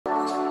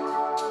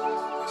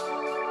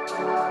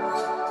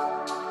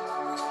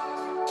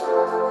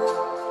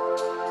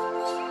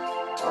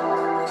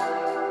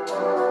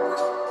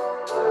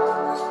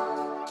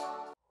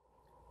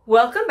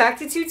Welcome back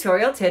to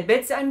Tutorial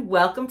Tidbits and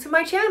welcome to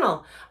my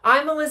channel.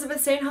 I'm Elizabeth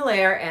St.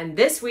 Hilaire and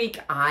this week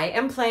I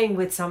am playing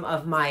with some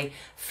of my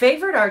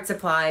favorite art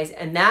supplies,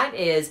 and that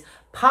is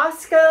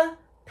Posca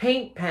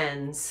paint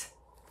pens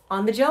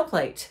on the gel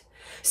plate.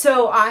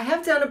 So I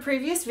have done a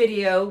previous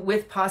video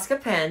with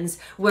Posca pens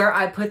where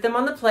I put them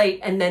on the plate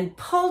and then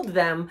pulled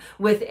them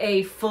with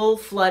a full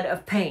flood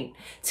of paint.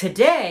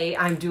 Today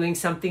I'm doing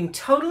something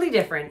totally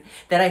different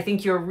that I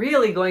think you're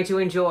really going to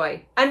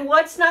enjoy. And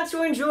what's not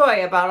to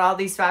enjoy about all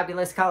these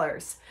fabulous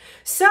colors?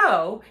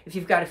 So if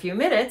you've got a few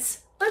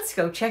minutes, let's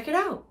go check it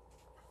out.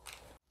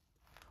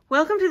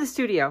 Welcome to the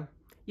studio.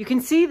 You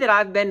can see that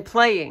I've been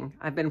playing.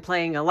 I've been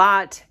playing a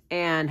lot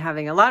and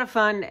having a lot of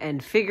fun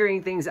and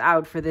figuring things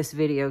out for this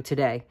video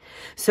today.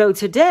 So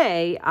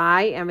today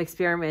I am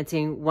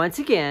experimenting once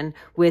again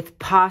with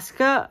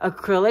Posca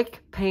acrylic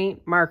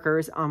paint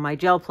markers on my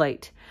gel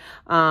plate.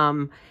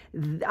 I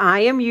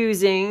am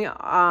using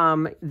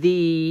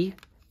the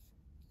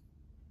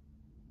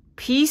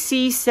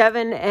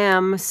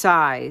PC7M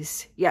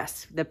size.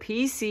 Yes, the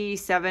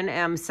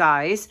PC7M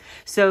size.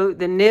 So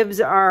the nibs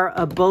are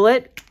a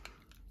bullet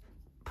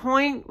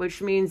point,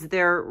 which means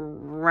they're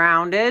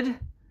rounded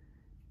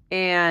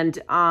and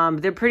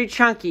they're pretty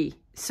chunky.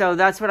 So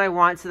that's what I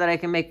want so that I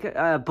can make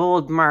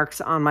bold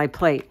marks on my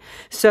plate.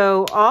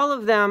 So all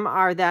of them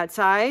are that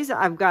size.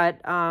 I've got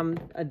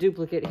a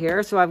duplicate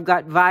here. So I've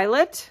got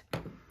violet,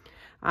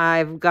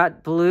 I've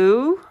got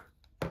blue,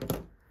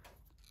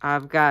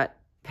 I've got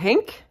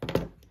pink,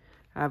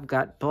 I've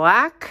got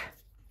black,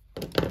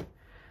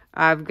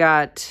 I've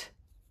got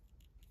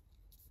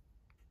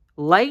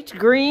light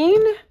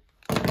green,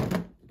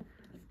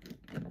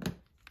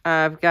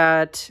 I've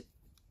got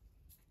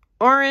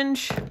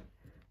orange,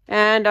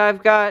 and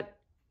I've got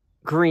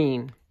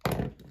green.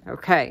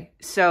 Okay,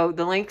 so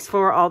the links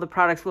for all the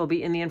products will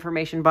be in the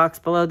information box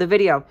below the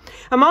video.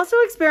 I'm also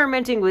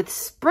experimenting with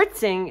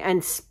spritzing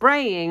and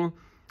spraying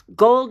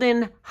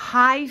golden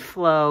high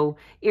flow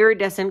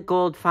iridescent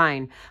gold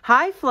fine.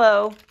 High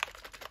flow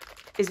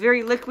is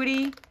very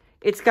liquidy.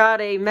 It's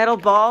got a metal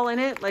ball in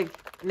it, like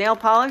nail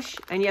polish,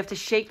 and you have to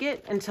shake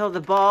it until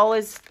the ball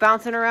is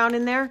bouncing around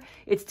in there.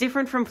 It's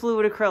different from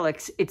fluid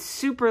acrylics. It's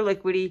super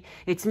liquidy.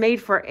 It's made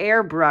for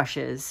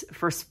airbrushes,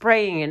 for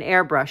spraying and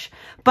airbrush.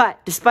 But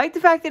despite the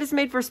fact that it's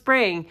made for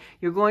spraying,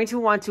 you're going to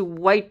want to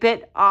wipe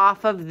it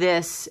off of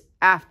this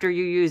after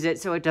you use it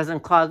so it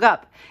doesn't clog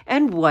up.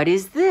 And what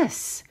is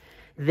this?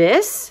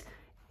 This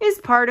is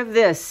part of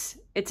this.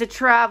 It's a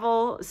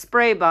travel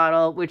spray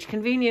bottle, which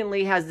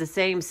conveniently has the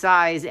same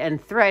size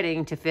and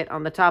threading to fit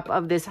on the top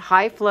of this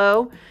high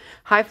flow.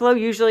 High flow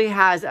usually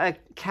has a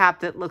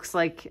cap that looks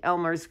like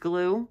Elmer's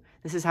glue.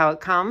 This is how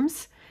it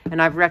comes.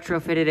 And I've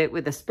retrofitted it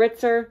with a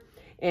spritzer.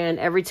 And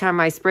every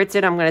time I spritz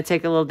it, I'm going to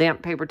take a little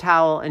damp paper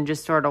towel and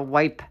just sort of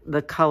wipe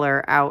the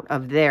color out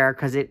of there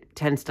because it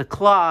tends to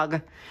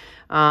clog.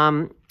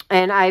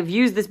 And I've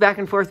used this back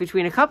and forth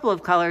between a couple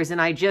of colors, and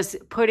I just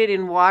put it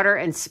in water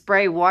and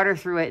spray water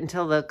through it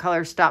until the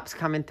color stops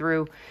coming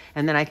through,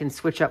 and then I can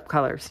switch up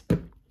colors.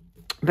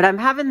 But I'm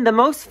having the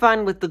most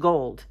fun with the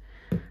gold.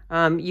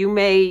 You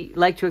may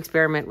like to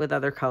experiment with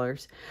other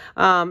colors.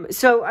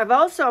 So I'm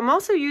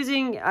also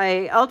using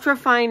a ultra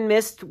fine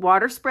mist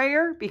water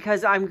sprayer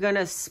because I'm going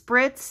to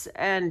spritz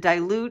and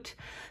dilute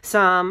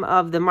some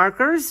of the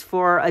markers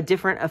for a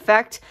different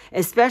effect,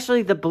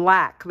 especially the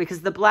black,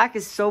 because the black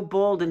is so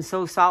bold and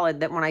so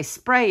solid that when I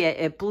spray it,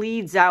 it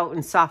bleeds out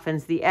and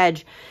softens the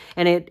edge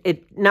and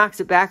it knocks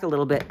it back a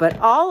little bit. But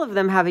all of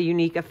them have a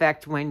unique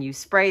effect when you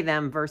spray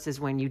them versus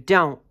when you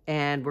don't.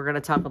 And we're going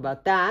to talk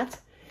about that.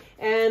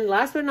 And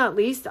last but not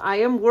least, I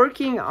am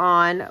working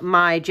on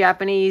my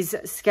Japanese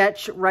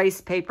sketch rice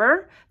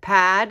paper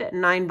pad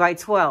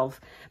 9x12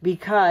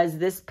 because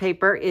this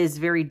paper is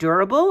very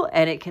durable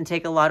and it can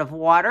take a lot of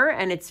water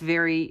and it's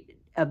very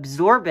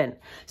absorbent.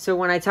 So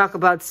when I talk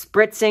about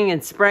spritzing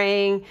and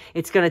spraying,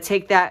 it's going to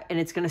take that and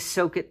it's going to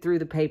soak it through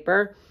the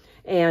paper.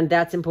 And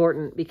that's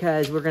important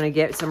because we're going to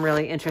get some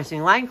really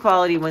interesting line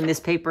quality when this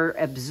paper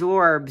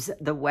absorbs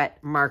the wet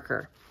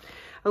marker.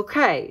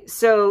 Okay,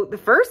 so the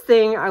first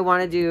thing I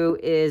want to do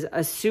is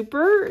a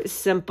super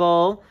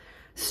simple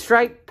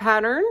stripe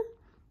pattern.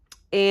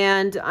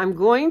 And I'm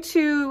going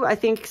to, I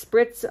think,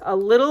 spritz a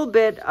little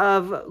bit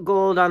of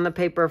gold on the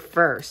paper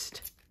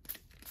first.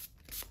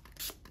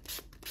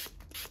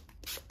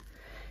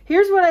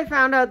 Here's what I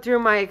found out through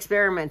my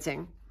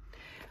experimenting.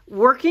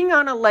 Working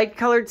on a light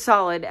colored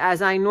solid,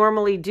 as I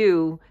normally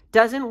do,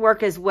 doesn't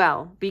work as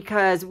well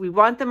because we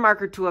want the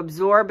marker to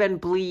absorb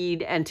and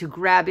bleed and to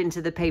grab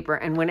into the paper.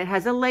 And when it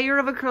has a layer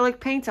of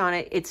acrylic paint on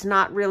it, it's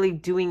not really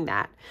doing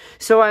that.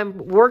 So I'm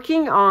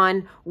working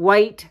on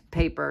white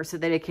paper so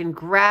that it can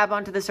grab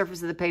onto the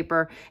surface of the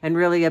paper and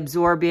really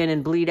absorb in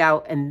and bleed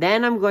out. And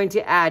then I'm going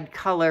to add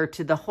color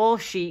to the whole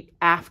sheet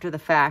after the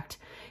fact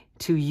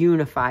to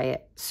unify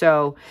it.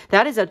 So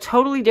that is a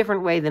totally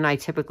different way than I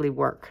typically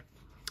work.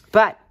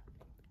 But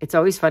it's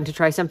always fun to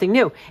try something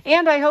new.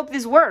 And I hope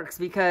this works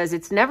because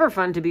it's never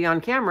fun to be on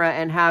camera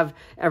and have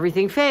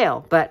everything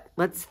fail. But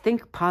let's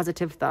think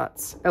positive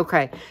thoughts.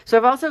 Okay, so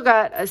I've also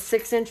got a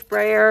 6-inch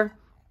brayer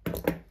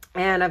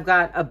and I've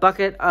got a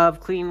bucket of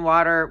clean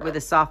water with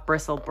a soft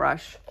bristle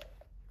brush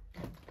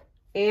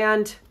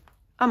and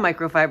a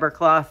microfiber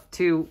cloth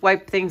to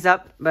wipe things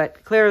up,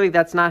 but clearly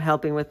that's not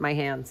helping with my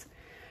hands.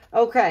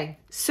 Okay,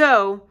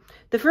 so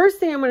the first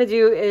thing I'm going to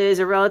do is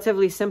a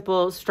relatively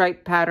simple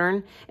stripe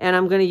pattern, and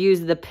I'm going to use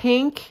the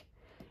pink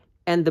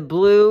and the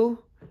blue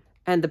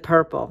and the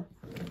purple.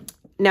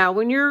 Now,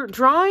 when you're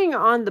drawing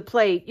on the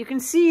plate, you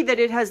can see that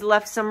it has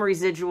left some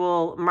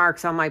residual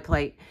marks on my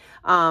plate.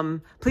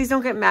 Please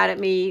don't get mad at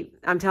me.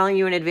 I'm telling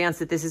you in advance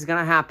that this is going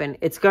to happen.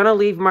 It's going to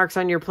leave marks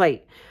on your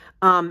plate.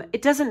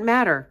 It doesn't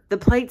matter. The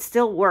plate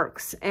still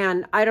works.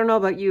 And I don't know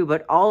about you,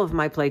 but all of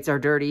my plates are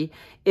dirty,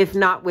 if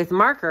not with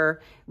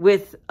marker,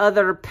 with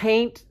other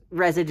paint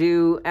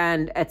residue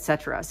and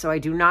etc. So I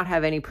do not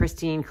have any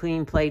pristine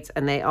clean plates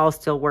and they all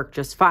still work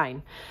just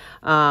fine.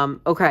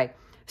 Okay,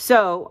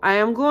 so I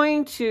am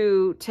going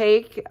to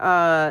take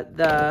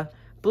the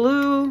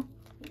blue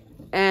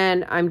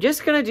and I'm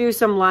just going to do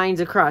some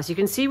lines across. You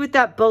can see with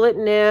that bullet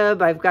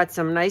nib, I've got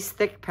some nice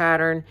thick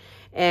pattern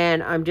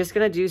and I'm just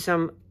going to do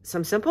some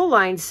simple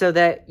lines so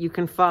that you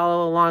can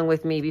follow along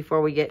with me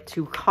before we get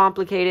too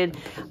complicated.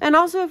 And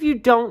also if you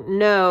don't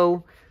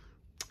know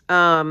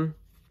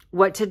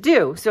what to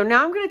do. So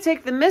now I'm going to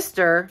take the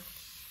mister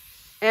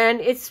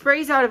and it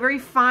sprays out a very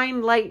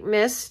fine light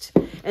mist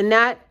and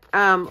that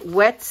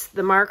wets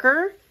the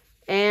marker.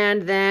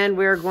 And then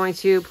we're going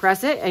to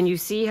press it and you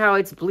see how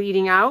it's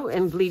bleeding out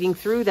and bleeding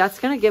through. That's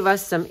going to give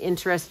us some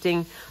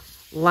interesting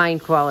line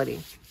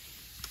quality.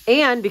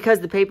 And because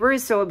the paper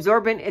is so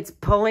absorbent, it's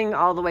pulling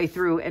all the way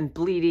through and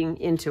bleeding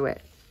into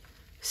it.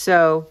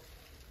 So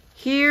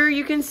here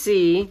you can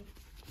see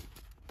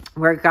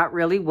where it got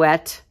really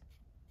wet.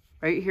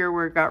 Right here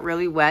where it got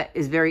really wet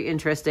is very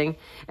interesting.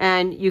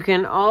 And you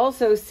can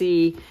also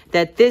see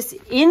that this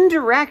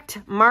indirect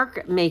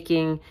mark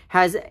making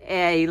has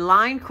a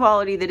line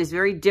quality that is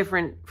very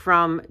different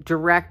from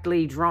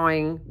directly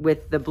drawing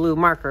with the blue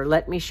marker.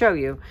 Let me show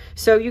you.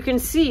 So you can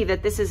see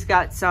that this has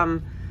got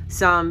some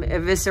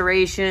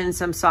evisceration,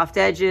 some soft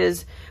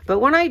edges. But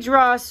when I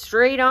draw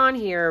straight on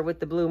here with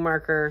the blue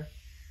marker,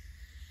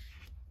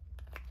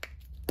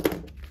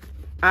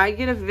 I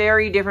get a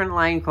very different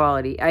line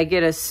quality. I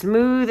get a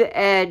smooth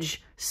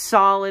edge,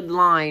 solid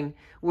line,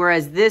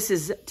 whereas this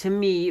is, to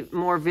me,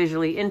 more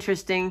visually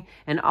interesting,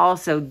 and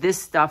also this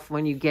stuff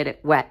when you get it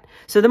wet.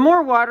 So the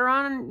more water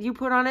you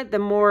put on it, the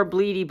more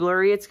bleedy,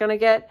 blurry it's going to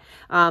get.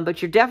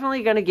 But you're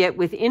definitely going to get,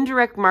 with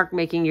indirect mark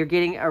making, you're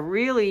getting a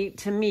really,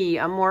 to me,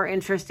 a more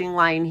interesting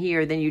line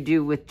here than you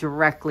do with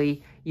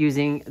directly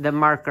using the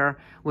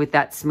marker with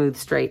that smooth,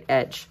 straight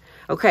edge.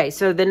 Okay,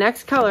 so the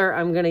next color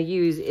I'm going to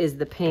use is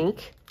the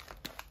pink.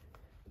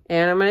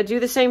 And I'm going to do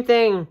the same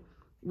thing.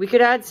 We could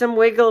add some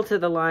wiggle to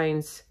the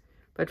lines,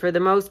 but for the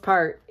most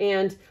part.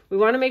 And we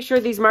want to make sure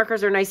these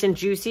markers are nice and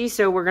juicy,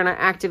 so we're going to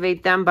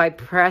activate them by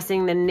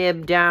pressing the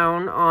nib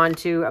down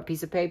onto a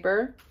piece of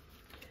paper.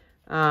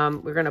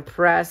 We're going to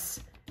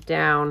press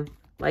down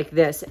like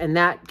this, and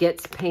that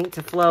gets paint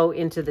to flow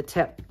into the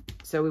tip.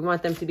 So we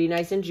want them to be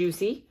nice and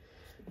juicy.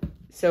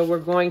 So we're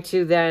going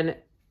to then,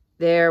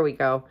 there we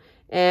go.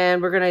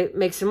 And we're going to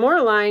make some more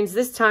lines,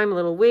 this time a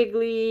little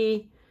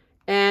wiggly.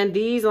 And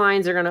these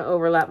lines are going to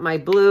overlap my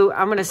blue.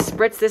 I'm going to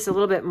spritz this a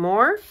little bit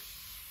more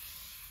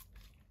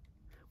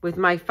with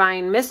my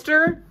fine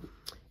mister.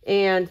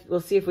 And we'll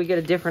see if we get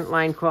a different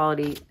line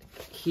quality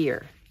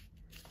here.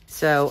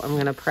 So I'm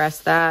going to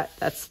press that.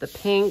 That's the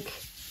pink.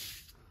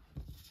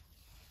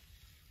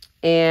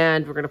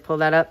 And we're going to pull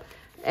that up.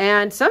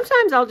 And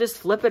sometimes I'll just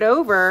flip it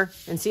over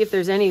and see if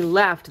there's any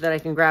left that I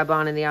can grab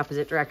on in the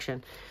opposite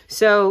direction.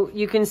 So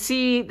you can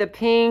see the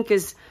pink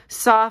is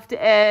soft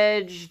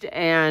edged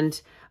and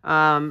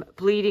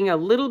bleeding a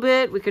little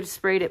bit. We could have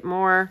sprayed it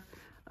more.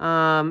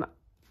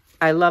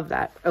 I love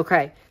that.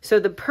 Okay, so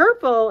the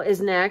purple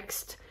is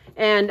next.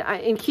 And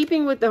in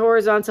keeping with the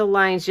horizontal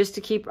lines, just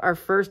to keep our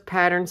first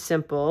pattern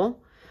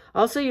simple.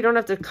 Also, you don't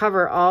have to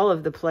cover all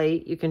of the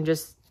plate. You can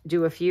just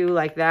do a few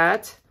like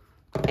that.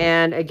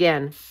 And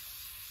again,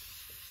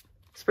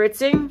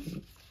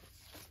 spritzing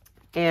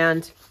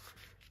and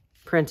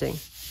printing.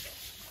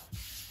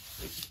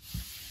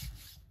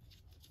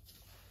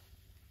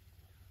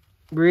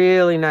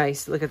 Really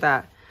nice. Look at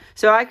that.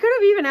 So I could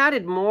have even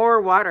added more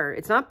water.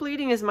 It's not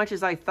bleeding as much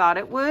as I thought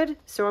it would.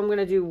 So I'm going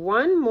to do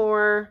one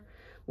more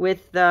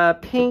with the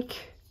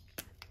pink.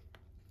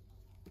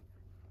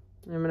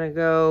 I'm going to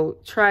go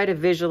try to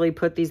visually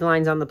put these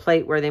lines on the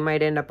plate where they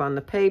might end up on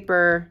the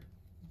paper.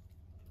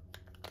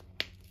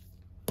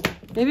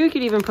 Maybe we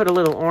could even put a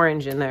little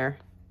orange in there.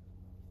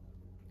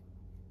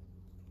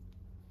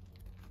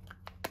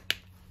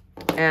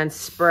 And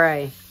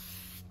spray.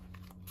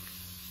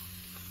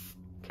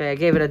 Okay, I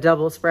gave it a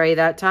double spray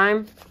that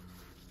time.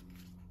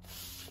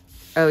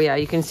 Oh yeah,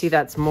 you can see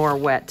that's more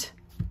wet.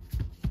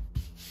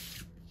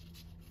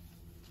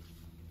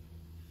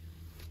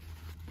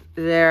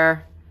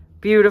 There.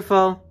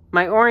 Beautiful.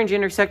 My orange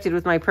intersected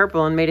with my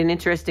purple and made an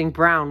interesting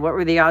brown. What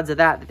were the odds of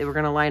that they were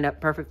going to line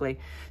up perfectly?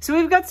 So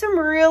we've got some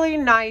really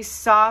nice,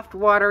 soft,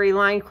 watery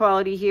line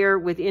quality here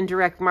with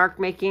indirect mark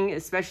making,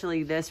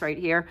 especially this right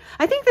here.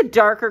 I think the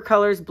darker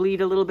colors bleed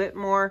a little bit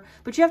more,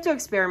 but you have to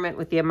experiment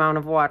with the amount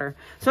of water.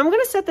 So I'm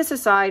going to set this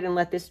aside and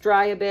let this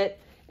dry a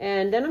bit,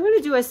 and then I'm going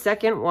to do a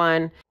second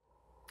one.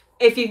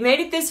 If you've made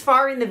it this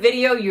far in the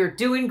video, you're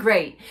doing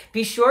great.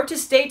 Be sure to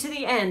stay to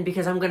the end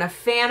because I'm going to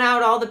fan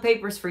out all the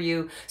papers for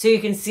you so you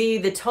can see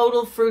the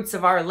total fruits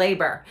of our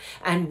labor.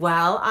 And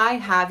while I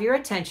have your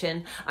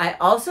attention, I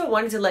also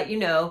wanted to let you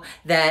know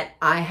that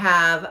I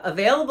have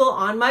available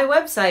on my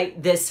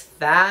website this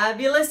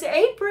fabulous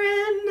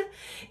apron.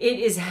 It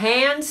is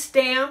hand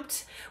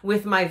stamped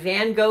with my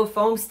Van Gogh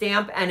foam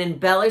stamp and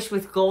embellished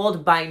with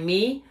gold by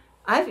me.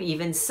 I've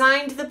even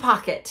signed the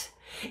pocket.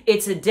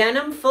 It's a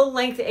denim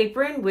full-length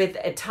apron with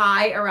a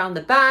tie around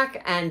the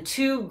back and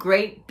 2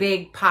 great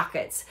big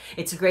pockets.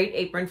 It's a great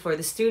apron for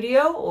the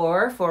studio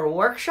or for a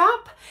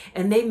workshop,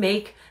 and they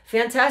make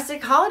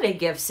fantastic holiday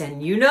gifts,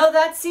 and you know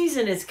that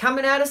season is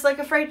coming at us like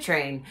a freight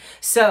train.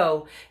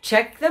 So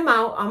check them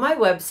out on my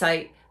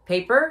website,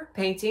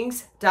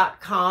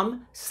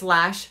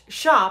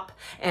 paperpaintings.com/shop,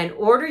 and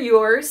order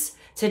yours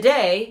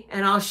today,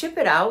 and I'll ship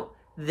it out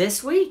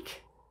this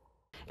week.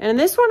 And in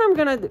this one, I'm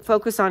going to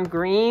focus on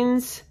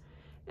greens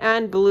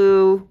and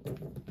blue,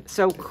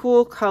 so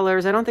cool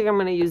colors. I don't think I'm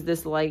going to use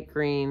this light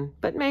green,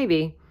 but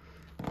maybe.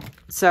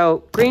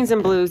 So greens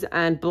and blues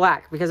and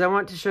black, because I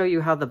want to show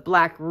you how the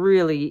black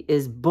really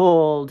is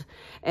bold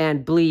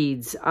and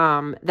bleeds.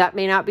 That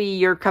may not be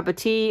your cup of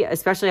tea,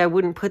 especially I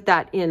wouldn't put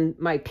that in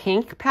my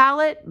pink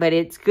palette, but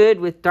it's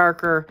good with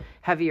darker,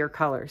 heavier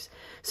colors.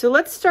 So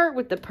let's start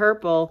with the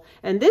purple,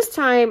 and this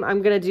time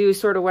I'm going to do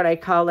sort of what I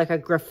call like a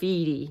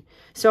graffiti.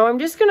 So I'm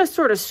just going to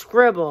sort of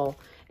scribble.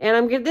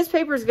 And this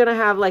paper is going to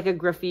have like a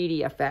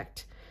graffiti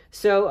effect.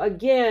 So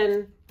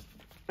again,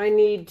 I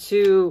need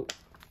to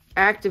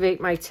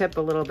activate my tip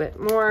a little bit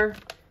more.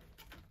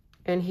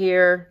 And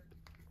here,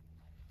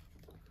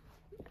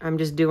 I'm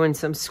just doing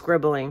some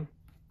scribbling.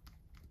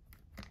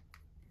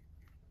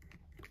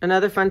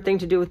 Another fun thing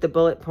to do with the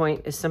bullet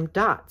point is some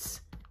dots,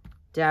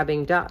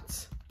 dabbing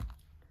dots.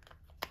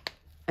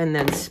 And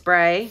then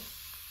spray.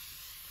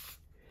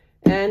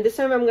 And this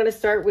time I'm going to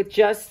start with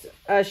just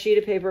a sheet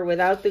of paper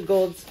without the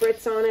gold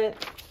spritz on it.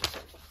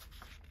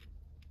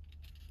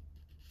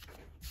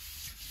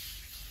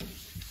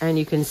 And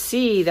you can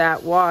see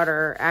that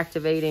water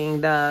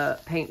activating the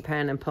paint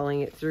pen and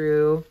pulling it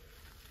through.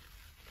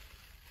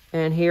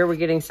 And here we're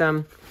getting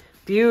some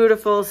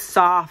beautiful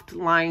soft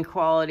line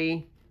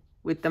quality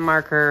with the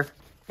marker.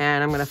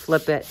 And I'm going to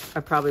flip it.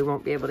 I probably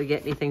won't be able to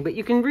get anything, but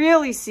you can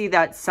really see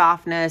that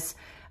softness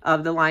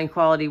of the line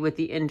quality with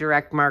the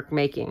indirect mark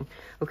making.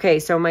 Okay,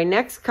 so my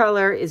next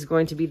color is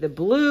going to be the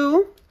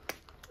blue,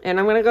 and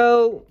I'm going to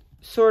go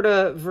sort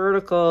of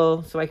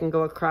vertical so I can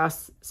go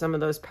across some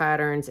of those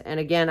patterns. And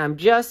again, I'm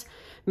just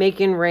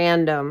making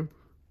random.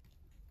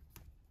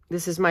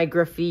 This is my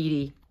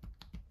graffiti.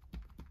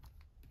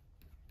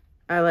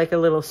 I like a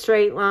little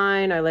straight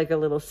line. I like a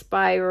little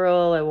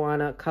spiral. I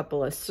want a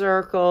couple of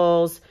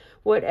circles.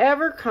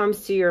 Whatever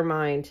comes to your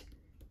mind.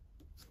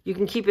 You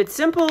can keep it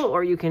simple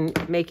or you can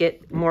make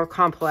it more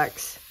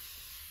complex.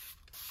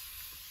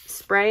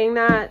 Spraying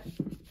that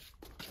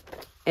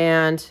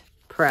and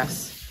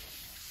press.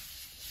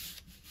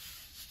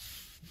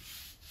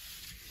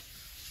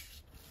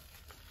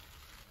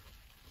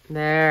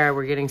 There,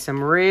 we're getting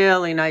some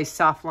really nice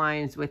soft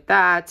lines with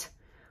that.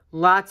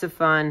 Lots of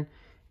fun.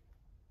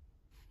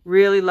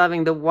 Really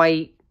loving the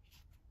white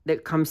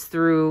that comes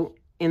through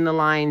in the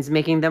lines,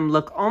 making them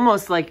look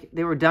almost like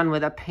they were done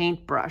with a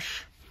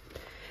paintbrush.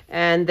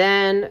 And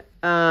then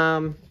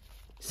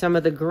some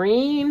of the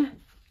green.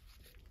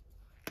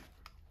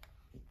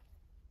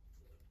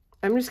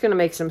 I'm just going to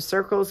make some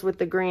circles with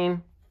the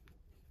green.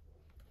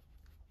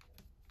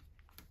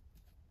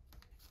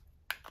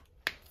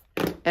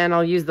 And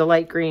I'll use the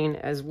light green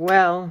as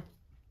well.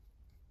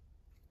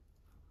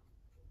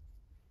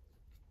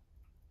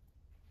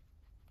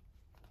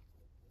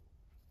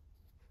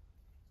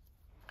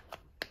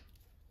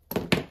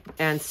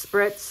 And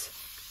spritz.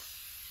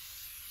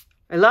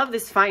 I love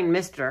this fine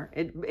mister.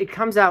 It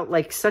comes out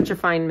like such a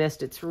fine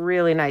mist. It's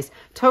really nice.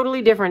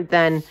 Totally different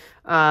than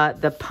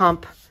the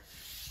pump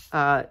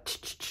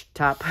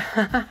top.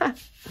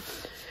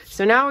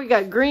 So now we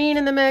got green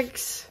in the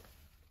mix.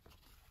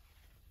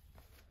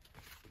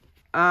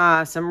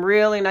 Some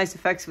really nice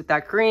effects with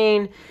that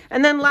green.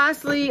 And then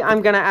lastly,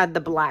 I'm going to add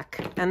the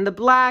black. And the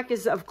black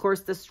is, of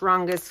course, the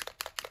strongest,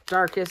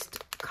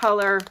 darkest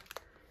color.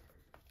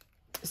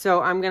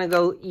 So I'm going to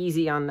go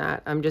easy on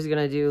that. I'm just going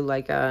to do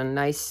like a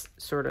nice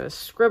sort of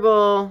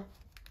scribble.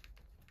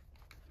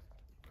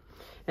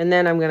 And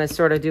then I'm going to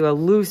sort of do a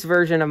loose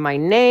version of my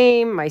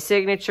name, my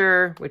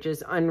signature, which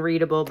is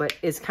unreadable, but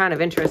is kind of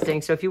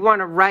interesting. So if you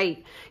want to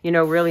write, you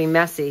know, really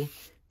messy,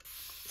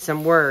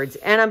 some words.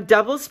 And I'm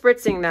double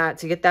spritzing that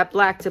to get that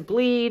black to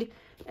bleed.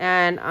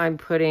 And I'm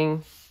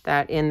putting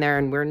that in there.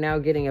 And we're now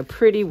getting a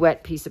pretty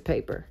wet piece of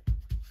paper.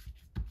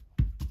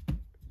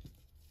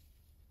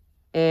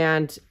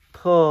 and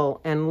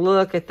pull, and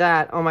look at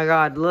that. Oh my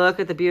God, look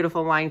at the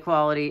beautiful line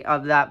quality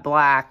of that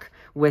black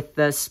with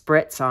the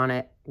spritz on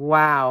it.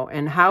 Wow.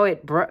 And how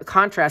it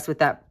contrasts with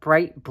that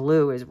bright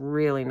blue is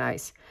really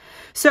nice.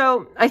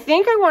 So I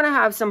think I want to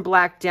have some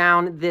black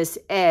down this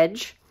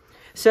edge.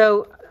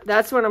 So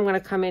that's when I'm going to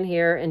come in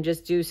here and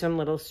just do some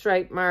little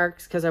stripe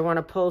marks, because I want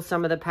to pull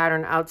some of the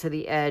pattern out to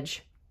the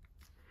edge.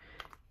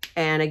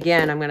 And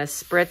again, I'm going to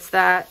spritz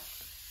that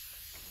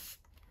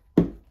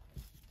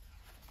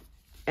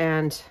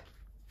and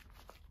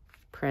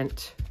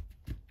print.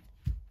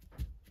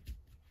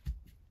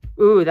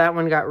 Ooh, that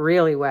one got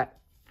really wet.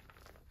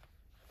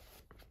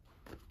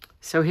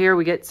 So here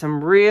we get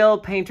some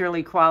real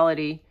painterly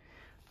quality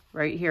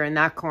right here in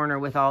that corner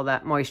with all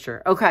that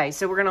moisture. Okay,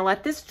 so we're going to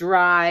let this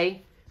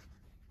dry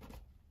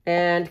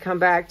and come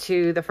back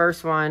to the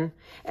first one.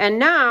 And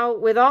now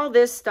with all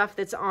this stuff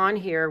that's on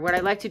here, what I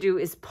like to do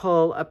is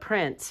pull a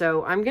print.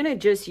 So I'm going to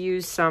just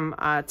use some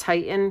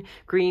Titan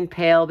Green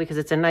Pale because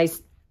it's a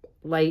nice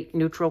light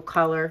neutral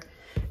color.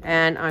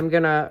 And I'm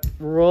going to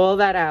roll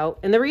that out.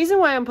 And the reason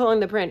why I'm pulling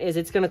the print is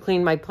it's going to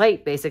clean my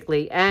plate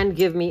basically and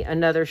give me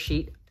another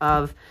sheet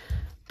of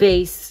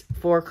base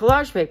for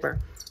collage paper.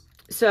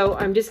 So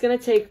I'm just going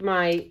to take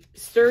my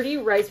sturdy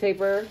rice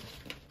paper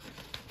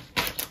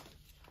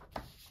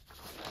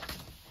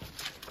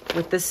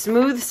with the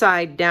smooth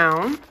side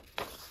down.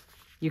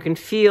 You can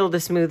feel the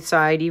smooth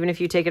side. Even if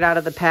you take it out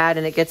of the pad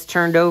and it gets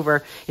turned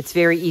over, it's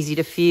very easy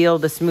to feel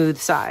the smooth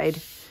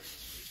side.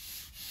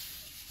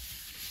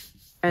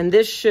 And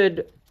this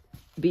should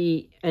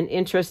be an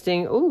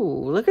interesting,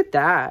 ooh, look at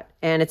that.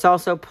 And it's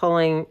also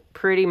pulling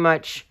pretty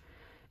much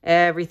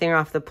everything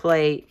off the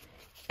plate.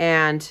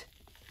 And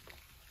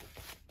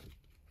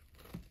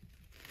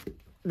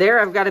there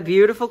I've got a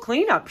beautiful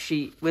cleanup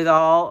sheet with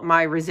all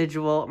my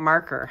residual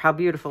marker. How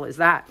beautiful is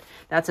that?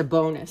 That's a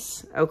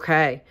bonus.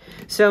 Okay.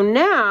 So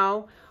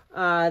now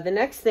the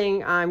next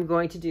thing I'm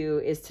going to do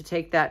is to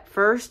take that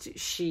first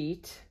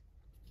sheet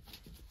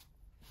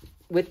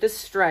with the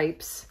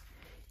stripes,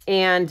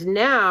 and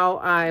now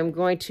I'm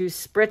going to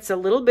spritz a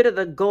little bit of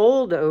the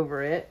gold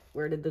over it.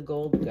 Where did the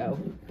gold go?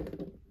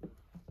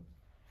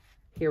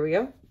 Here we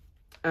go.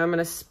 I'm going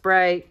to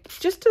spray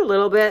just a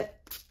little bit.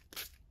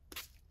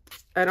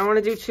 I don't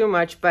want to do too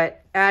much,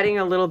 but adding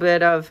a little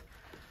bit of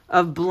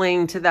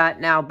bling to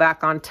that now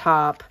back on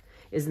top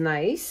is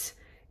nice.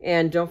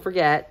 And don't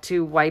forget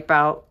to wipe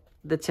out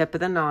the tip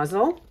of the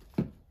nozzle.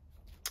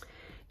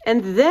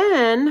 And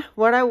then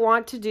what I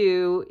want to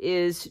do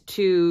is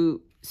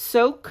to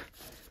soak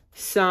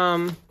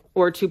some,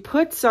 or to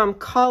put some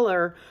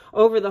color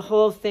over the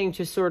whole thing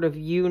to sort of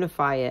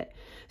unify it.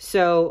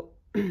 So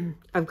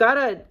I've got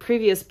a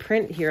previous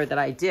print here that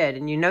I did,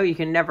 and you know you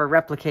can never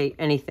replicate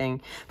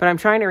anything, but I'm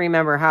trying to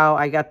remember how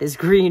I got this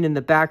green in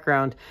the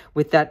background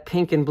with that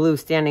pink and blue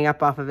standing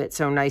up off of it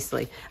so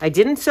nicely. I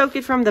didn't soak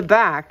it from the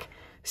back,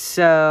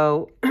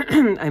 so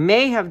I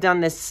may have done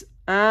this,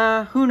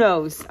 who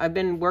knows? I've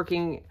been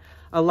working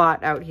a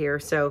lot out here,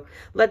 so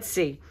let's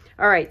see.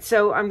 All right,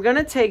 so I'm going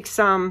to take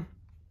some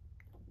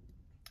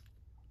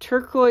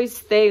turquoise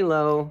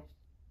phthalo,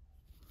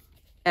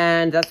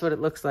 and that's what it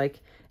looks like,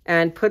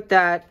 and put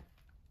that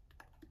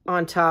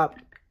on top.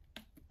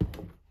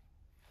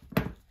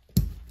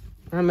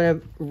 I'm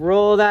going to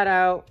roll that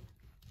out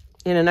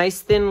in a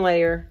nice thin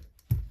layer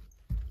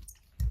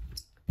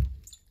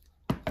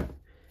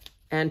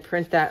and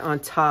print that on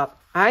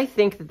top. I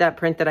think that that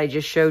print that I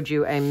just showed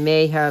you, I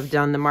may have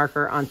done the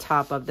marker on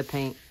top of the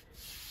paint.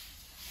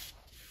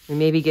 We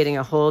may be getting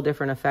a whole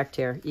different effect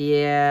here.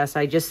 Yes,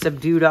 I just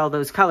subdued all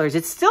those colors.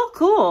 It's still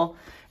cool.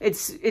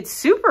 It's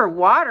super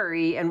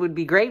watery and would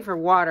be great for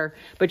water,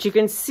 but you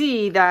can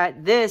see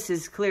that this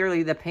is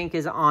clearly the pink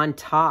is on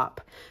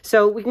top.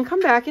 So we can come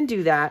back and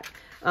do that.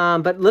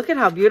 But look at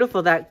how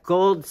beautiful that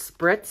gold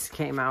spritz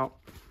came out.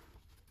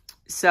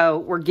 So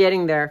we're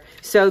getting there.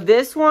 So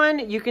this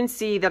one, you can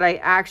see that I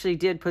actually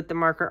did put the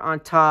marker on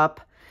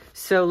top.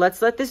 So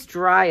let's let this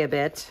dry a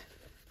bit,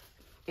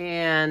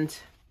 and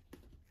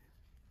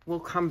we'll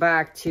come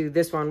back to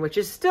this one, which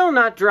is still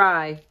not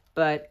dry,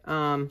 but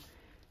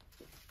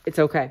it's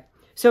okay.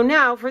 So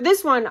now for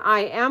this one,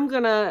 I am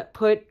gonna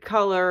put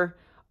color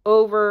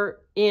over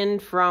in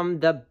from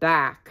the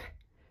back.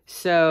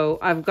 So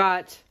I've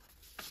got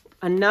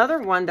another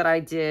one that I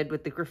did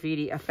with the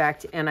graffiti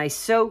effect, and I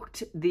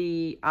soaked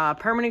the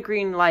permanent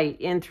green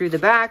light in through the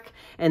back,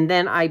 and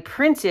then I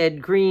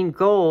printed green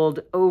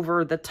gold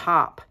over the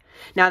top.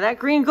 Now that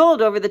green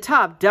gold over the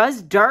top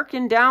does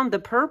darken down the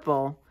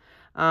purple,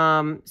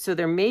 so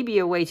there may be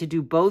a way to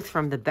do both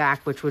from the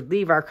back, which would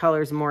leave our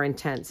colors more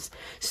intense.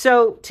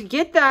 So to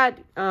get that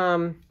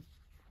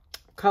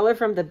color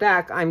from the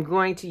back, I'm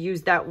going to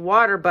use that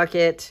water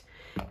bucket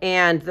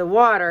and the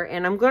water,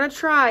 and I'm going to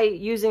try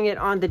using it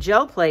on the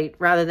gel plate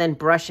rather than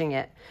brushing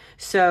it.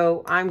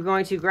 So I'm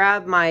going to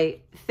grab my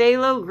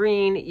phthalo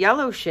green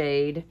yellow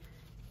shade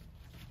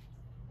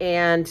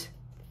and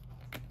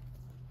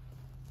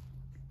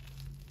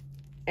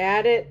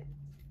add it,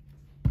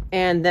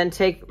 and then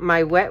take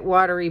my wet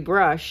watery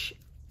brush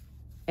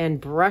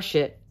and brush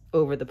it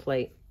over the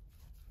plate.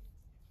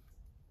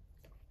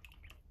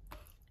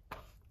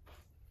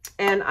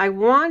 And I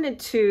wanted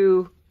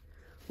to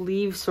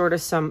leave sort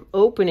of some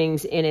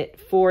openings in it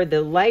for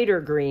the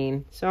lighter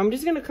green. So I'm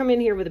just going to come in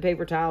here with a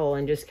paper towel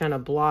and just kind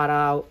of blot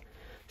out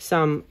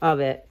some of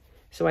it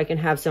so I can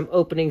have some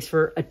openings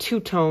for a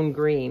two-tone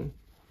green.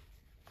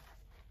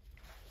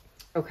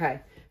 Okay,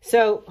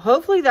 so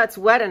hopefully that's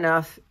wet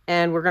enough,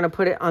 and we're going to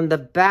put it on the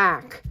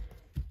back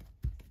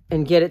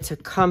and get it to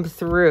come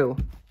through.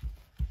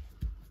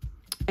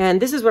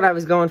 And this is what I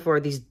was going for.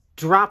 These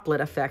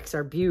droplet effects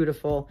are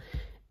beautiful.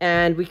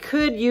 And we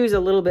could use a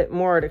little bit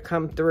more to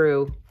come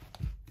through.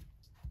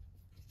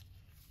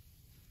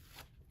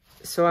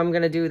 So I'm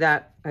going to do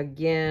that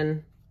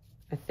again,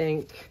 I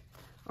think,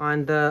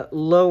 on the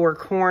lower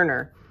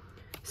corner.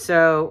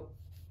 So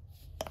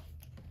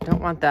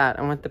don't want that.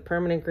 I want the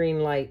permanent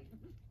green light.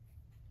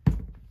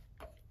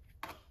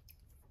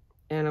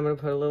 And I'm going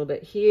to put a little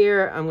bit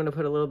here. I'm going to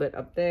put a little bit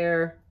up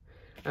there.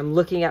 I'm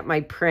looking at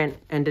my print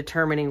and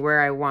determining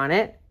where I want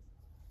it.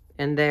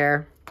 And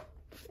there.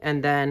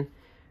 And then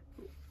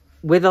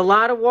with a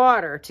lot of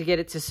water to get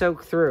it to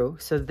soak through.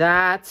 So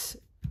that's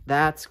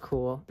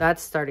cool.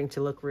 That's starting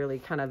to look really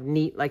kind of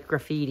neat, like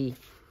graffiti.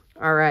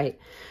 All right.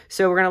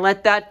 So we're going to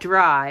let that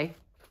dry.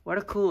 What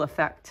a cool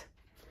effect.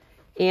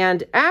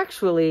 And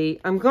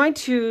actually, I'm going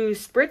to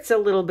spritz a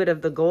little bit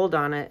of the gold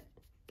on it.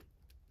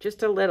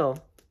 Just a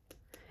little.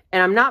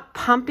 And I'm not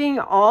pumping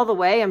all the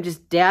way. I'm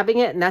just dabbing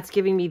it. And that's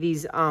giving me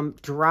these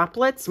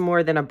droplets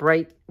more than a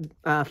bright,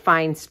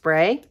 fine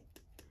spray.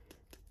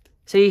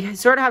 So you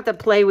sort of have to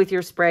play with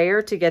your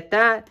sprayer to get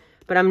that.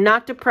 But I'm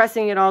not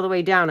depressing it all the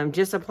way down. I'm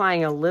just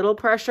applying a little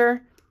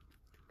pressure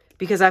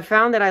because I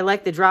found that I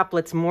like the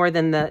droplets more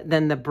than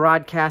the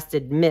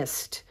broadcasted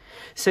mist.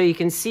 So you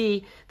can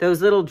see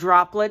those little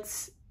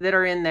droplets that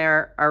are in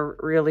there are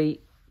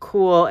really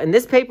cool. And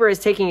this paper is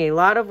taking a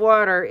lot of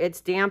water.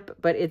 It's damp,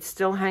 but it's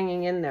still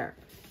hanging in there.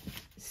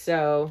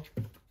 So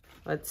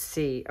let's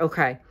see.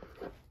 Okay.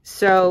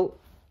 So,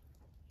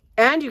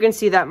 and you can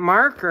see that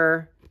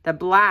marker, the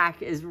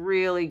black, is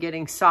really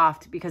getting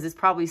soft because it's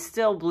probably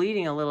still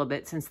bleeding a little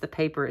bit since the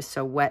paper is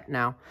so wet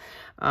now.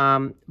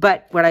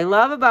 But what I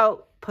love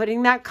about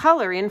putting that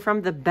color in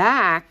from the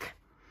back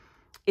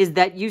is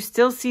that you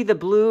still see the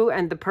blue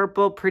and the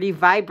purple pretty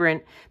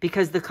vibrant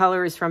because the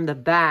color is from the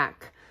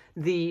back.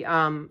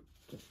 The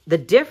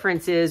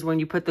difference is when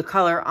you put the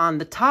color on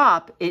the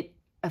top, it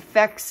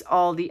affects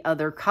all the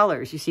other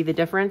colors. You see the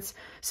difference?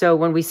 So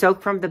when we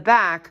soak from the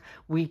back,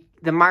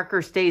 the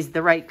marker stays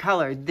the right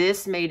color.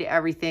 This made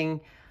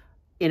everything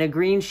in a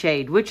green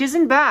shade, which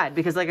isn't bad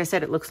because, like I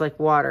said, it looks like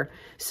water.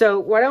 So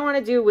what I want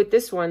to do with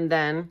this one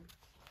then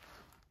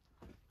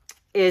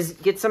is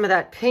get some of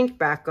that pink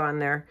back on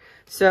there.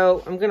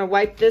 So I'm going to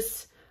wipe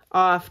this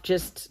off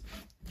just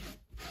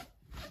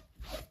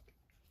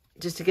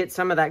to get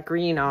some of that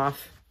green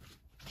off.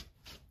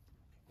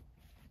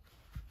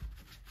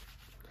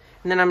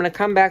 And then I'm going to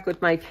come back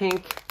with my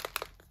pink.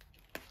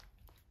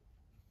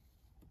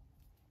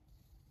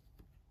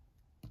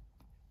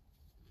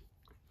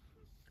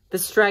 The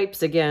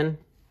stripes again.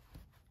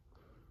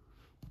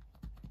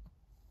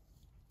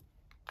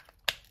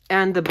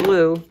 And the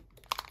blue.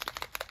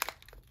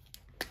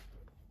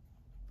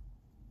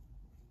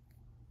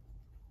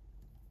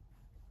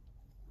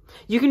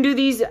 You can do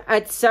these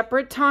at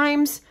separate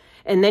times,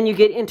 and then you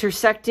get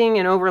intersecting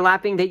and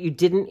overlapping that you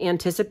didn't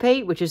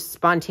anticipate, which is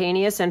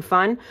spontaneous and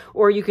fun.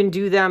 Or you can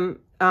do them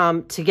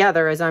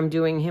together as I'm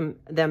doing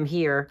them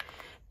here.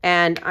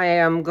 And I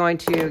am going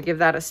to give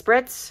that a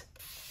spritz.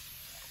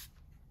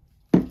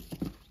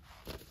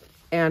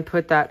 And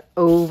put that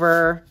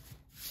over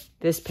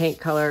this paint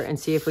color and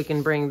see if we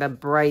can bring the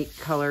bright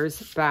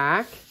colors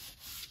back.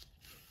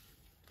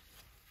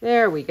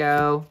 There we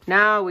go.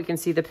 Now we can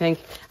see the pink.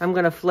 I'm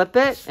going to flip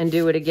it and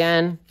do it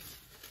again.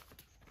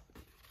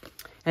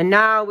 And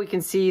now we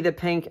can see the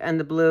pink and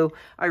the blue.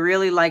 I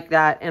really like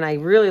that, and I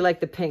really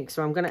like the pink,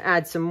 so I'm going to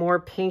add some more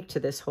pink to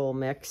this whole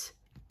mix.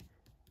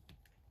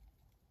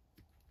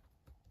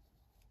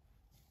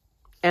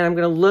 And I'm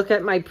going to look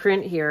at my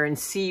print here and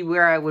see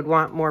where I would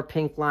want more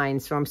pink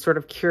lines. So I'm sort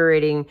of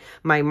curating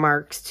my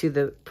marks to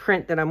the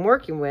print that I'm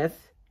working with.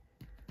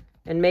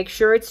 And make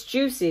sure it's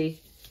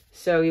juicy.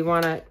 So you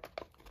want to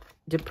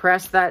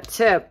depress that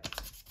tip.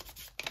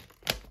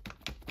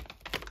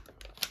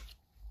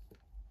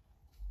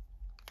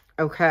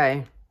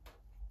 Okay.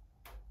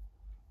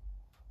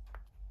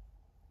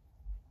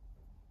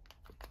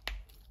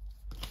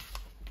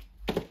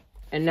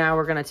 And now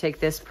we're going to take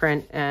this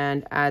print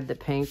and add the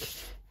pink.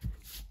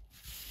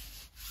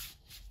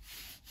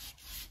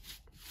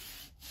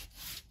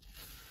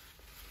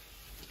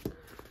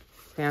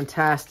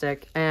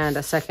 Fantastic. And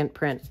a second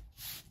print.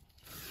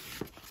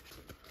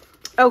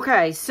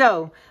 Okay,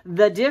 so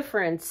the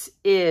difference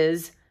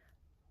is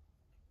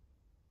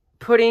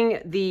putting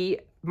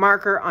the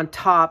marker on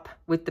top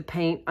with the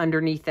paint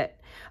underneath it.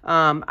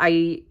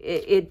 I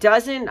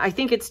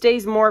think it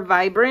stays more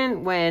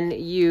vibrant when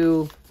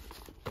you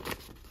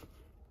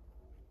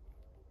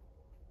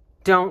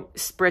don't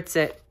spritz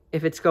it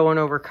if it's going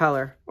over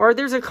color. Or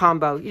there's a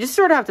combo. You just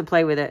sort of have to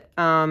play with it.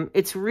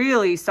 It's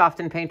really soft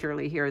and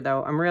painterly here,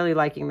 though. I'm really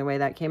liking the way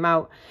that came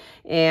out.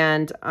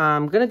 And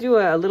I'm going to do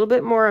a little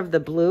bit more of the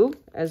blue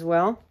as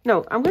well.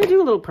 No, I'm going to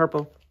do a little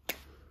purple.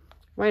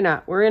 Why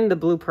not? We're in the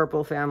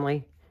blue-purple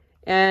family.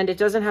 And it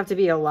doesn't have to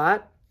be a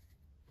lot.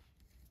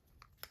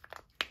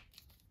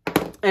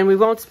 And we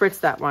won't spritz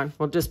that one.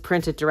 We'll just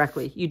print it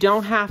directly. You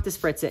don't have to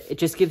spritz it. It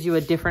just gives you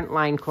a different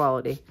line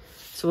quality.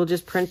 So we'll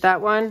just print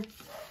that one.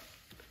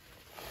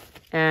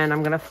 And I'm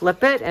going to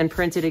flip it and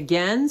print it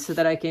again so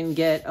that I can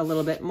get a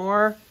little bit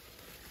more.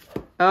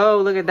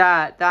 Oh, look at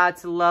that.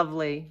 That's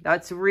lovely.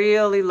 That's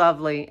really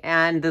lovely.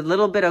 And the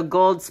little bit of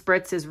gold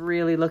spritz is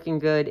really looking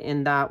good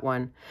in that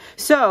one.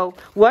 So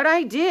what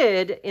I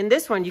did in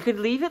this one, you could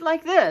leave it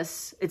like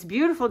this. It's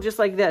beautiful just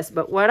like this.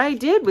 But what I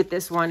did with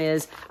this one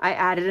is I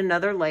added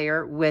another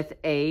layer with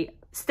a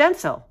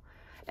stencil.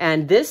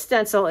 And this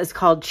stencil is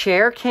called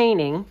Chair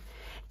Caning.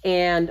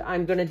 And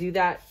I'm going to do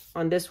that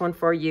on this one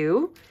for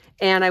you.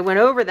 And I went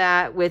over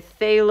that with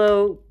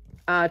phthalo,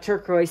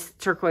 turquoise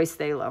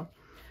phthalo.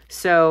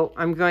 So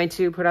I'm going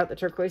to put out the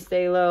turquoise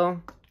phthalo.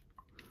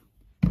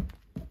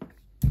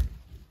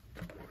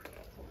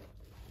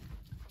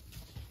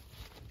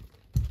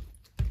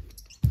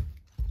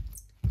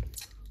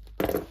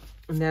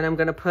 And then I'm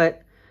going to put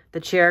the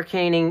chair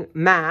caning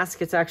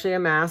mask, it's actually a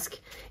mask,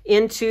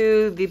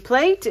 into the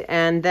plate.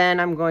 And then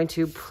I'm going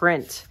to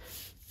print.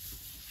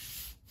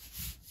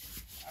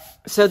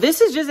 So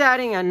this is just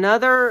adding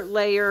another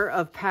layer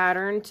of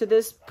pattern to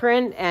this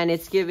print, and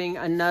it's giving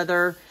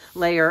another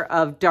layer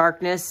of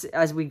darkness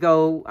as we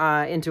go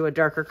into a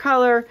darker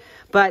color.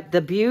 But the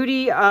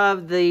beauty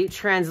of the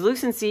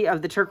translucency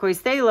of the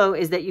turquoise phthalo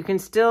is that you can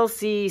still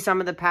see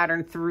some of the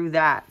pattern through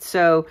that.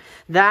 So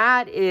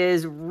that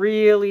is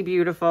really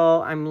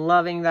beautiful. I'm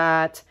loving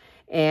that.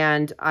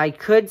 And I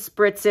could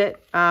spritz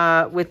it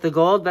with the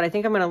gold, but I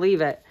think I'm going to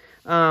leave it.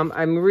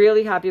 I'm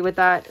really happy with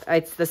that.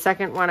 It's the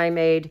second one I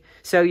made.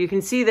 So you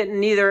can see that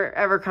neither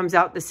ever comes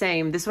out the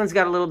same. This one's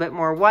got a little bit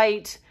more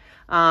white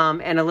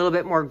and a little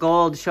bit more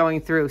gold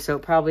showing through. So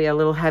probably a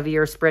little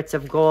heavier spritz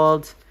of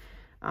gold.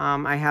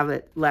 I have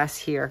it less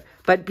here.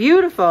 But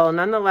beautiful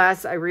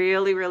nonetheless. I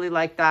really, really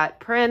like that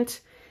print.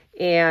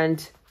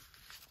 And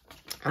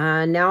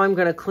now I'm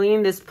going to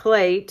clean this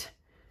plate.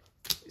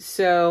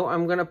 So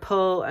I'm going to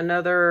pull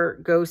another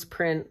ghost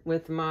print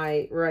with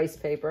my rice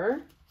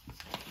paper.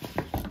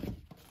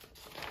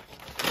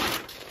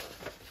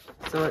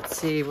 So let's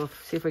see, we'll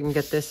see if we can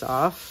get this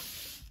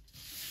off.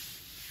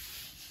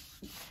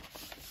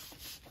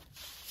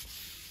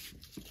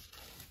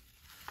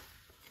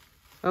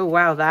 Oh,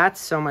 wow,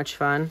 that's so much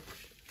fun.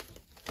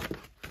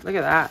 Look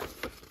at that.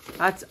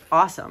 That's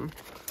awesome.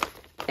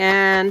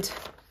 And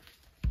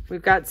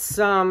we've got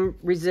some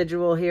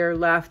residual here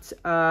left.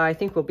 I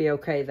think we'll be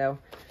okay, though.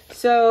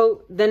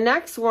 So the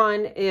next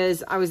one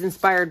is, I was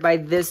inspired by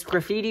this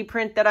graffiti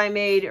print that I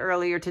made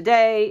earlier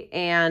today,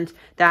 and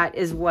that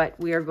is what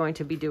we are going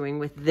to be doing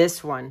with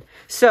this one.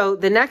 So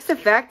the next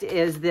effect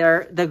is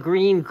the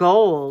green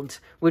gold,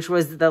 which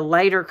was the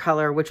lighter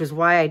color, which is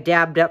why I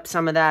dabbed up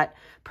some of that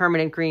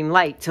permanent green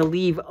light to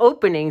leave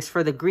openings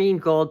for the green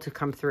gold to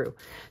come through.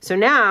 So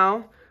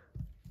now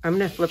I'm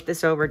going to flip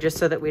this over just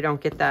so that we don't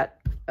get that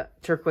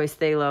turquoise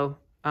phthalo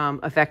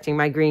affecting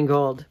my green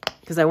gold,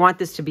 because I want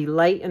this to be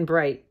light and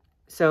bright.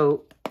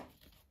 So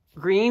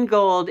green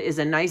gold is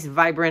a nice,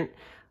 vibrant,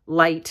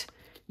 light,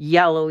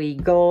 yellowy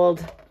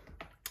gold.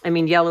 I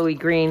mean, yellowy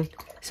green.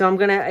 So I'm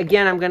going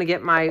to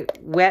get my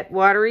wet,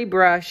 watery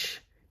brush,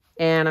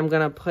 and I'm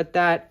going to put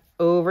that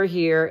over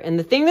here. And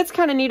the thing that's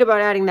kind of neat about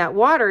adding that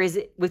water is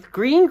with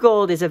green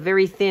gold is a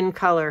very thin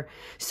color.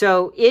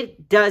 So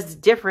it does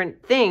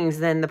different things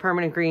than the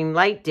permanent green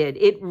light did.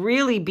 It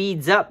really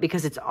beads up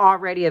because it's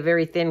already a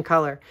very thin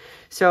color.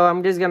 So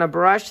I'm just going to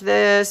brush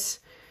this.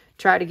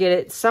 Try to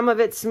get some of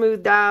it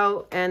smoothed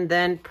out, and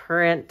then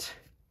print.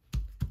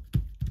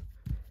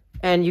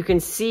 And you can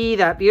see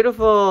that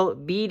beautiful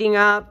beading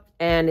up,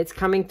 and it's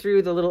coming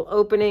through the little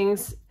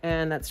openings,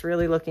 and that's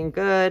really looking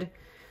good.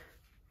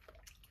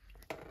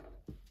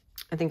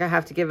 I think I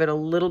have to give it a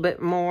little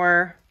bit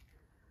more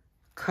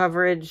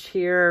coverage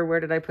here.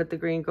 Where did I put the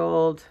green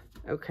gold?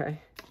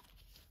 Okay.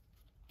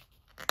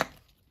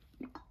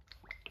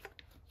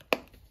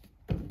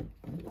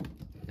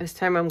 This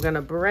time I'm going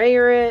to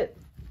brayer it.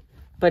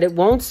 But it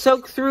won't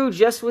soak through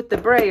just with the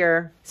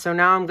brayer. So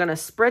now I'm going to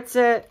spritz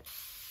it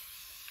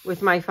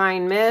with my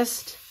fine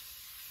mist.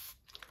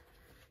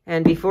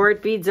 And before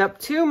it beads up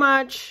too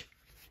much,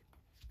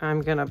 I'm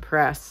going to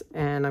press.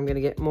 And I'm going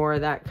to get more of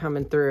that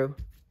coming through.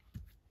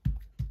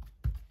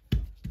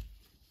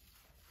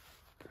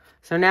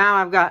 So now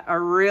I've got a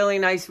really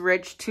nice,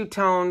 rich,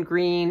 two-tone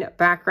green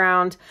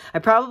background. I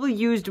probably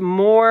used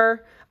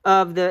more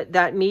of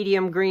that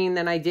medium green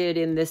than I did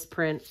in this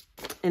print.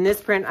 In this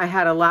print, I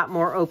had a lot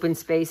more open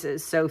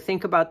spaces. So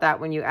think about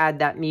that when you add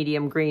that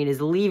medium green, is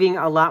leaving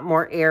a lot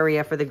more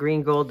area for the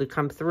green gold to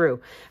come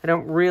through. I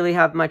don't really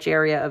have much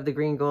area of the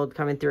green gold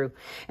coming through.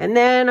 And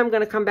then I'm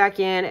going to come back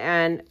in,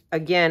 and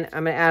again,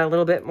 I'm going to add a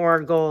little bit more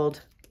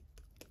gold.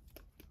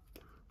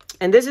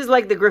 And this is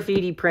like the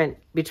graffiti print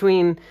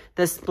between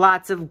the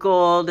splats of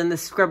gold and the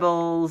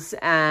scribbles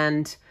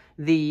and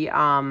the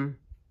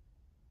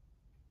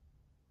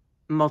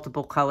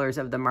multiple colors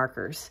of the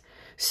markers.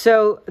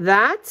 So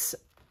that's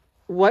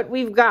what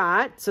we've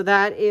got. So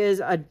that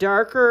is a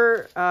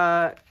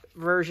darker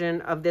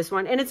version of this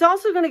one. And it's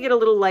also going to get a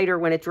little lighter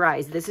when it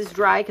dries. This is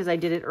dry because I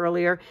did it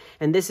earlier,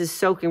 and this is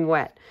soaking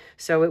wet.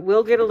 So it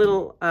will get a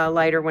little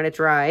lighter when it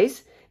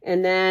dries.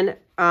 And then,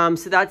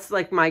 so that's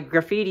like my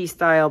graffiti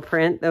style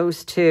print,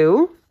 those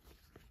two.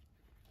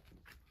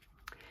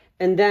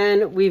 And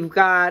then we've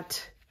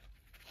got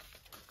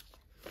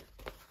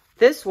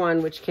this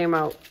one, which came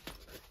out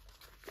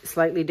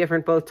slightly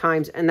different both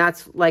times. And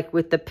that's like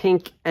with the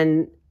pink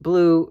and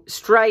blue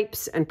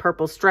stripes and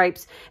purple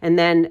stripes, and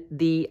then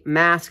the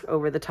mask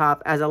over the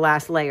top as a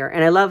last layer.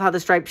 And I love how the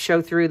stripes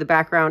show through the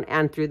background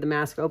and through the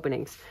mask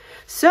openings.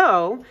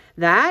 So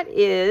that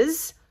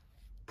is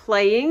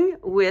playing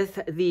with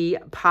the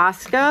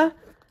Posca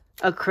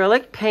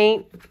acrylic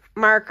paint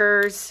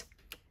markers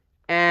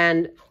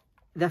and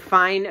the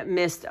fine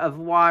mist of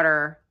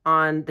water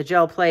on the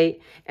gel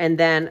plate, and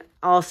then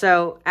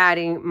also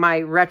adding my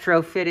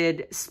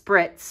retrofitted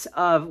spritz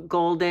of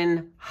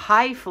golden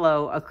high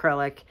flow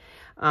acrylic,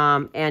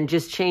 and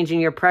just changing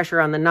your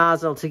pressure on the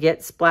nozzle to get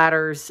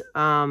splatters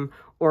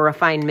or a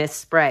fine mist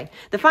spray.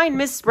 The fine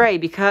mist spray,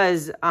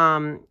 because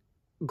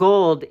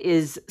gold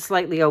is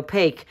slightly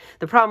opaque.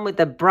 The problem with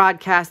the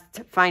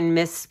broadcast fine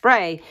mist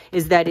spray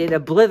is that it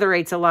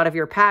obliterates a lot of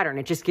your pattern.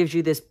 It just gives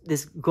you this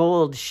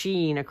gold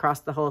sheen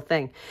across the whole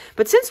thing.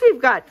 But since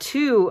we've got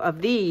two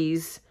of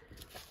these,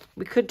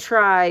 we could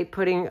try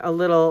putting a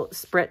little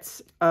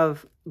spritz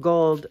of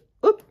gold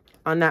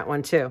on that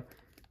one too.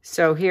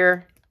 So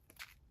here,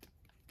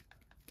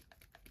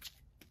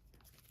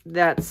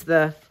 that's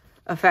the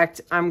effect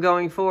I'm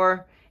going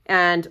for.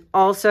 And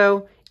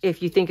also,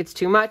 if you think it's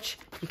too much,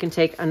 you can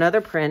take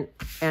another print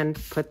and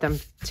put them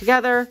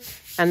together,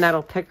 and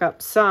that'll pick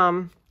up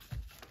some.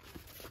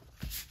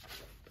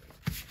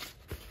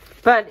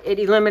 But it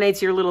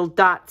eliminates your little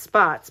dot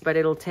spots, but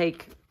it'll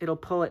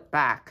pull it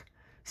back.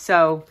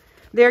 So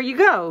there you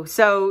go.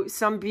 So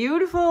some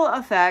beautiful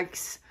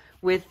effects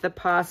with the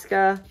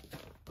Posca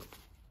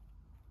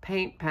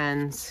paint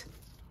pens.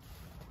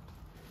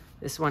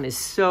 This one is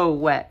so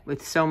wet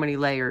with so many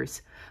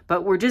layers,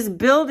 but we're just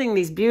building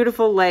these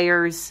beautiful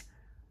layers.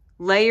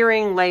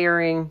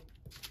 Layering.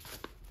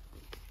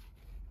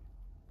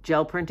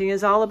 Gel printing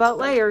is all about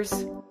layers.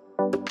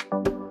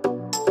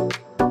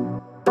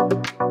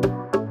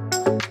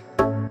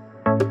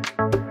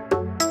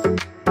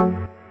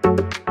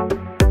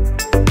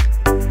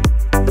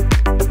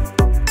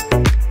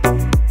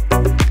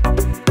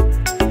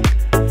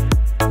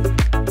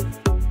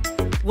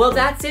 Well,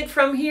 that's it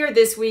from here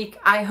this week.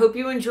 I hope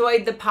you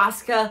enjoyed the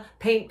Posca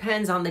paint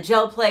pens on the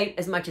gel plate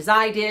as much as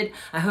I did.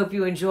 I hope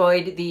you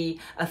enjoyed the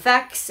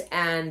effects,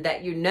 and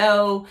that you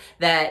know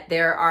that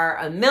there are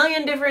a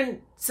million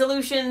different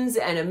solutions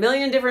and a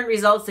million different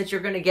results that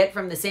you're going to get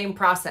from the same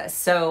process.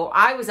 So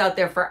I was out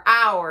there for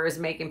hours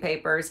making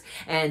papers,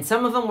 and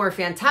some of them were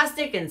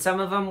fantastic, and some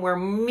of them were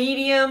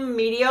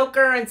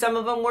mediocre, and some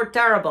of them were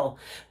terrible.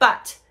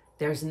 But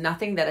there's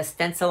nothing that a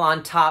stencil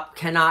on top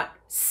cannot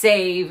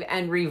save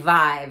and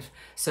revive.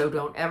 So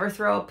don't ever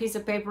throw a piece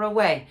of paper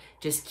away.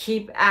 Just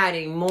keep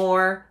adding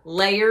more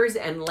layers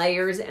and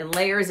layers and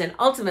layers, and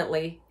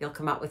ultimately you'll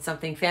come out with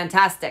something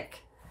fantastic.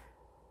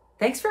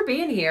 Thanks for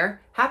being here.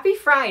 Happy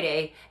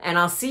Friday, and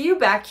I'll see you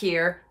back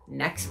here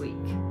next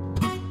week.